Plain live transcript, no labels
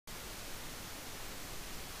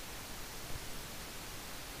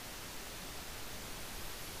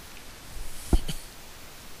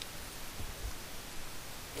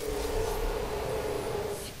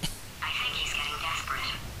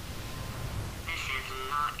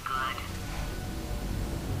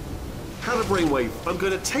Had a brainwave. I'm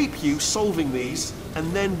going to tape you solving these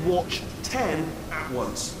and then watch 10 at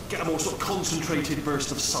once. Get a more sort of concentrated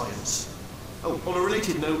burst of science. Oh, on a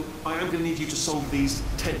related note, I am going to need you to solve these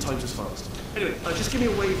 10 times as fast. Anyway, just give me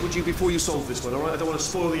a wave, would you, before you solve this one, alright? I don't want to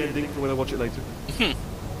spoil the ending for when I watch it later.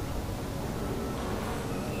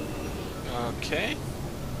 Okay.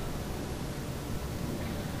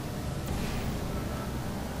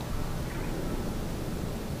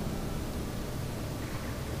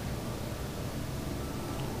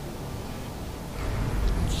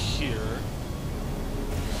 Here.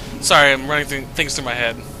 Sorry, I'm running things through my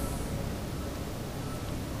head.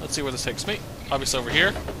 Let's see where this takes me. Obviously over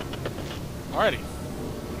here. Alrighty.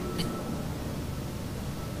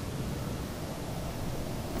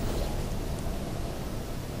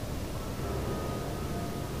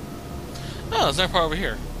 Oh, there's another part over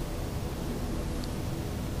here.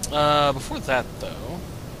 Before that, though...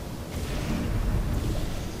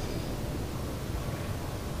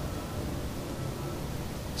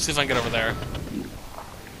 see if I can get over there.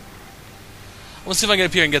 Let's see if I can get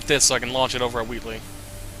up here and get this so I can launch it over at Wheatley.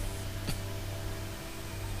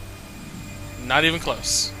 Not even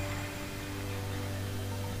close.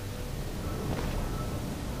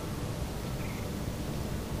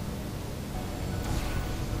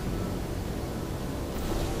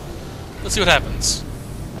 Let's see what happens.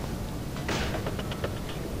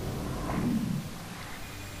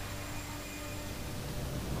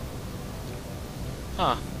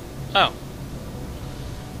 Huh. Oh.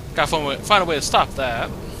 Gotta find a way to stop that.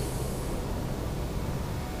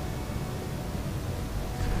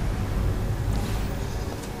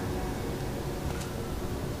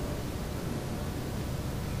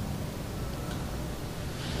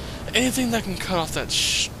 Anything that can cut off that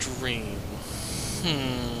stream.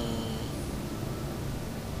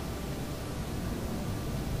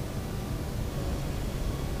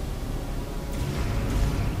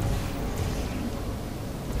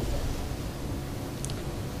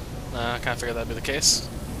 I kinda figured that'd be the case.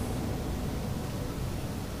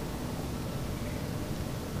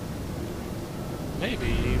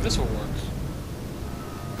 Maybe this will work.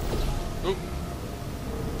 Oop.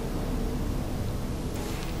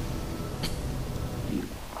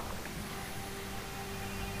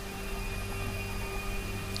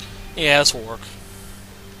 Yeah, this will work.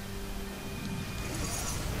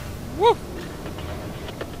 Woo!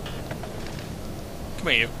 Come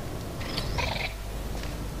here, you.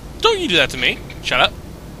 Don't you do that to me. Shut up.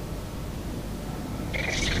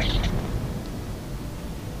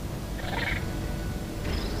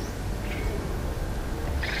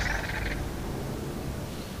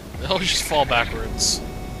 They always just fall backwards.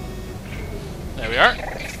 There we are.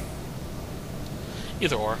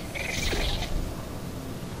 Either or.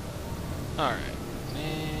 Alright.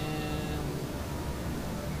 And...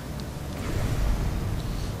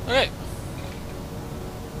 okay.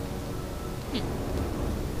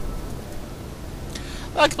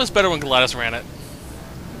 I like the place better when Gladys ran it.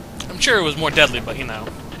 I'm sure it was more deadly, but you know.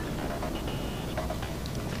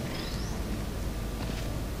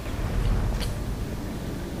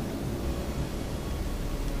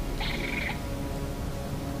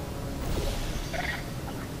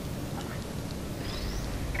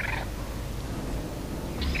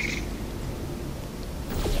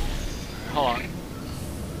 Hold on.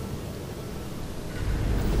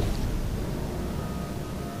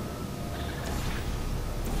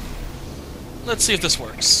 Let's see if this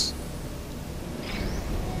works.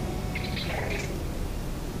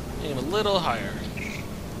 Aim a little higher.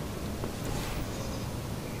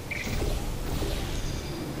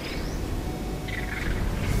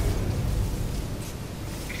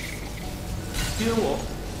 You know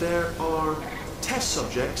what? There are test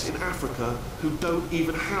subjects in Africa who don't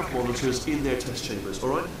even have monitors in their test chambers,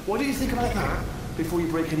 alright? Why don't you think about that before you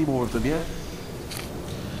break any more of them, yeah?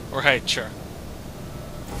 Right, sure.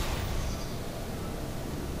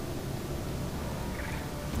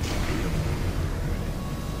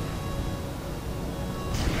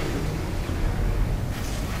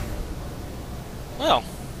 Well.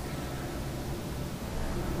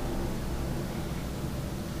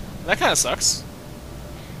 That kind of sucks.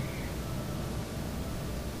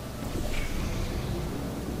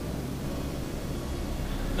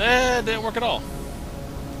 That didn't work at all.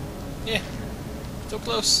 Yeah. Still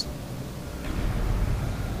close.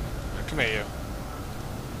 Now, come here, you.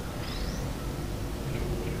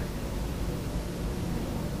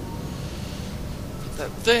 Put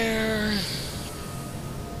that there.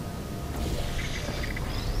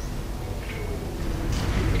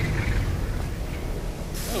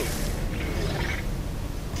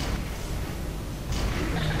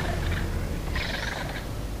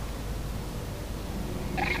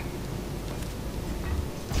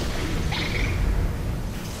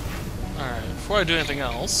 before I do anything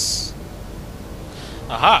else...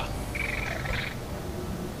 Aha!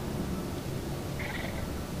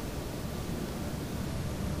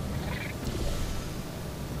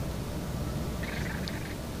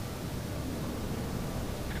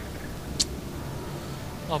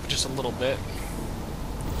 Up just a little bit.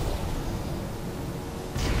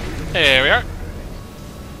 There we are.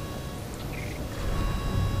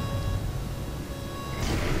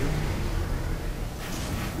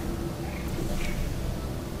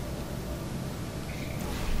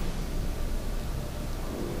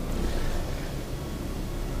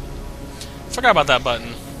 Forgot about that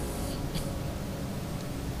button.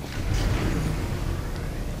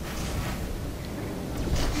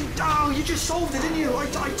 Oh, you just solved it, didn't you? I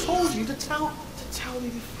told you to tell me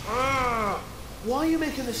before. Why are you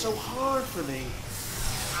making this so hard for me?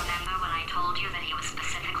 Remember when I told you that he was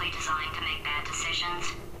specifically designed to make bad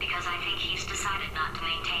decisions? Because I think he's decided not to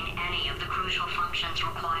maintain any of the crucial functions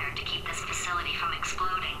required to keep this facility from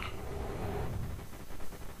exploding.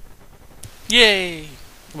 Yay!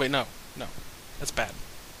 Wait, no. No. That's bad.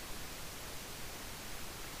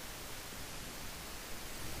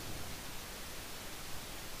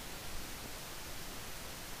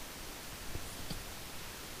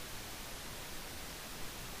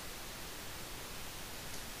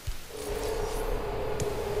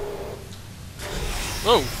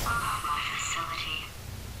 Whoa! My facility.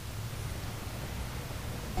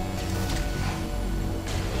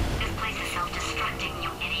 This place is self-destructing, you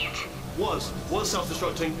idiot. Was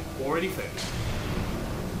self-destructing, already fixed.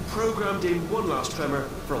 Programmed in one last tremor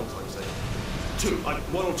for all time's sake.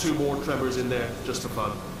 One or two more tremors in there, just for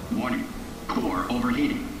fun. Warning. Core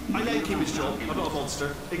overheating. I let him keep his job. I'm not a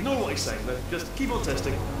monster. Ignore what he's saying, then. Just keep on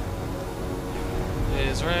testing. It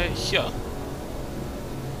is right here.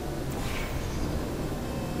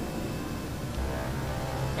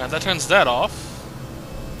 Alright, that turns that off.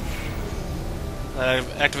 That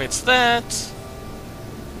activates that.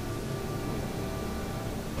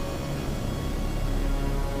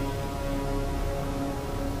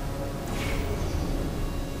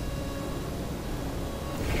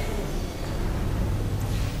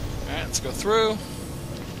 Alright, let's go through.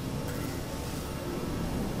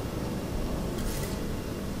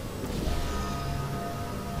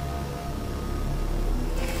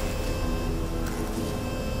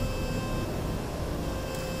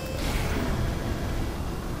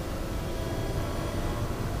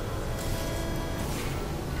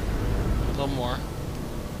 A little more.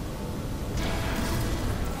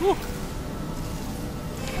 Whew.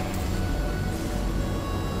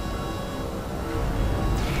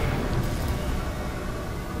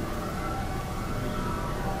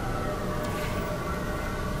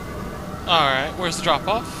 Alright, where's the drop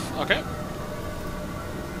off? Okay.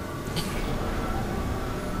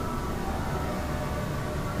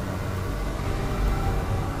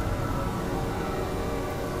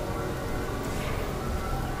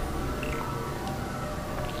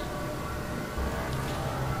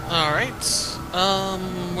 Alright.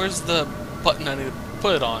 Where's the button I need to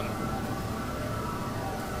put it on?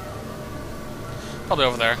 Probably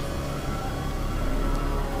over there.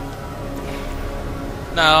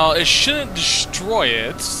 Now, it shouldn't destroy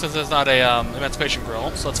it, since it's not a emancipation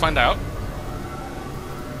grill, so let's find out.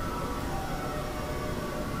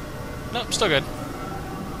 Nope, still good.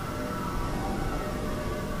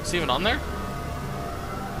 Is it even on there?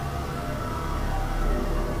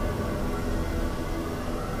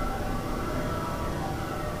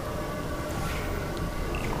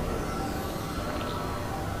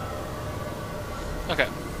 Okay.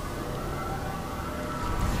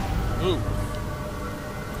 Ooh.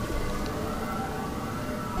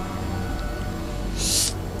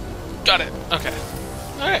 Got it. Okay.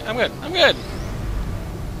 Alright, I'm good. I'm good.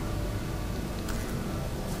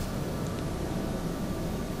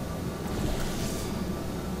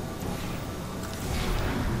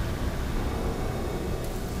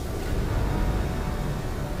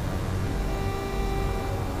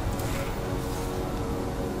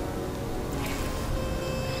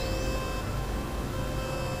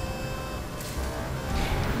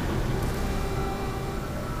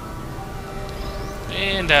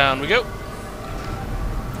 And down we go.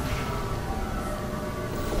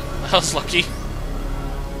 That was lucky.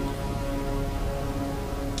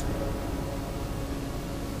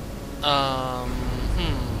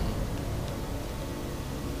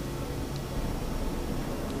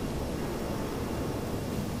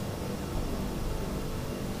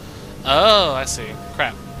 Oh, I see.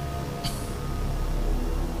 Crap.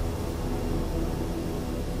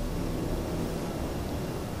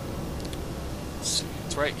 Let's see.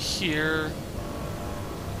 It's right here.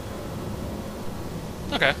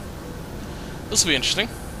 Okay. This will be interesting.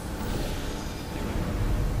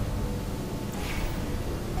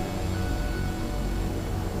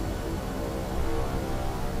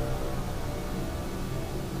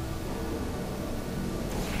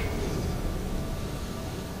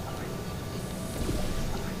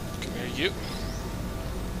 Come here, you.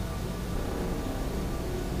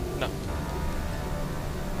 No.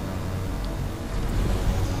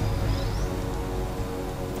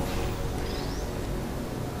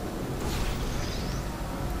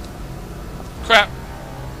 Crap!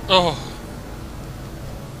 Oh.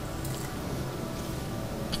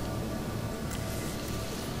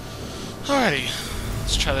 Alrighty.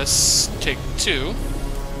 Let's try this. Take 2.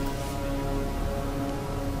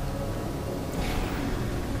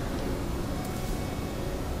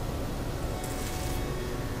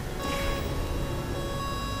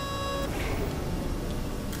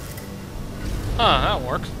 Huh, that'll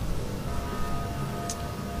work.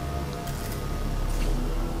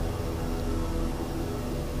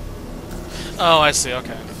 Oh, I see,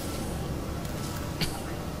 okay.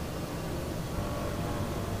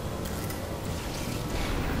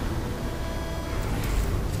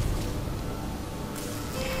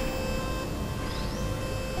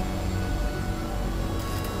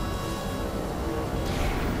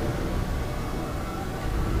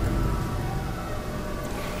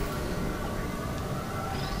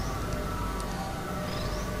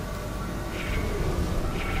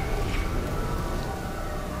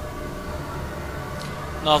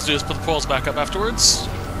 All I have to do is put the poles back up afterwards.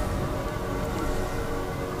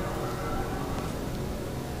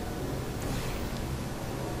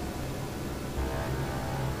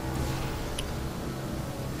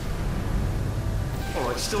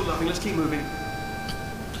 Alright, still nothing. Let's keep moving.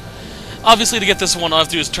 Obviously, to get this one, all I have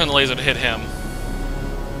to do is turn the laser to hit him.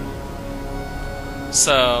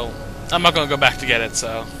 So, I'm not going to go back to get it,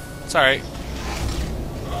 so it's alright.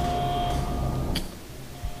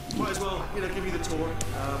 Might as well, give you the tour.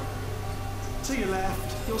 To your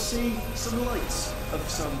left, you'll see some lights of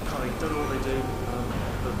some kind. Don't know what they do,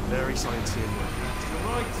 but very sciencey anyway. To your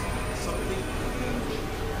right, something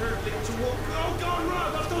curving toward. Oh God,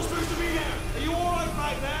 right! That's not supposed to be there. Are you all right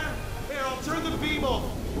back there? Here, I'll turn the beam off.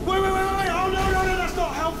 Wait! Oh no! That's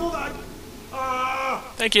not helpful.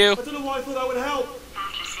 Thank you. I don't know why I thought that would help.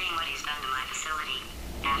 After seeing what he's done to my facility,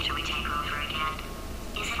 after we take over again,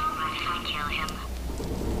 is it alright if I kill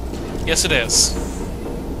him? Yes, it is.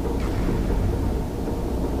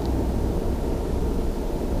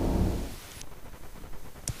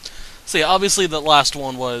 So yeah, obviously the last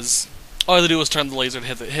one was all I had to do was turn the laser to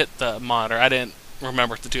hit the monitor. I didn't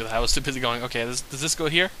remember to do that. I was too busy going, okay, does this go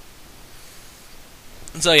here?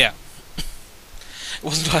 And so yeah, it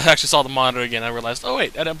wasn't until I actually saw the monitor again I realized, oh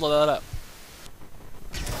wait, I didn't blow that up.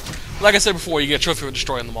 Like I said before, you get a trophy for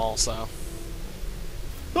destroying them all. So.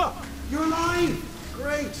 Ah, you're alive!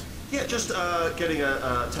 Great. Yeah, just getting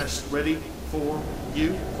a test ready for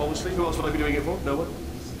you. Obviously, who else would I be doing it for? No one.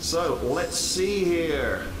 So let's see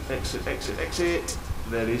here. Exit, exit, exit.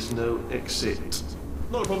 There is no exit.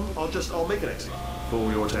 Not a problem. I'll make an exit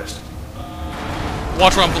for your test.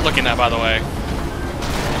 Watch where I'm looking at, by the way.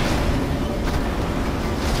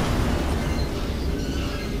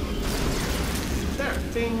 There.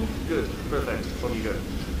 Ding. Good. Perfect. On you go.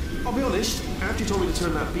 I'll be honest, after you told me to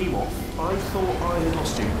turn that beam off, I thought I had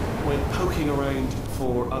lost you. Went poking around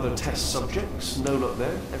for other test subjects. No luck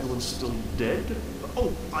there. Everyone's still dead.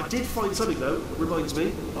 Oh, I did find something though. Reminds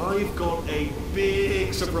me, I've got a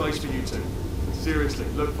big surprise for you two. Seriously,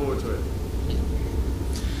 look forward to it.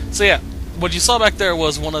 So yeah, what you saw back there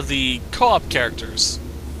was one of the co-op characters.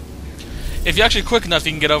 If you're actually quick enough,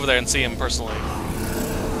 you can get over there and see him personally.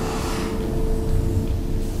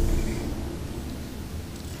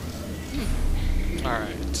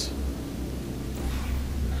 Alright.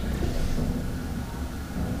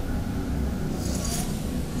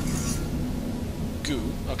 Goo,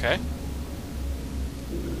 okay.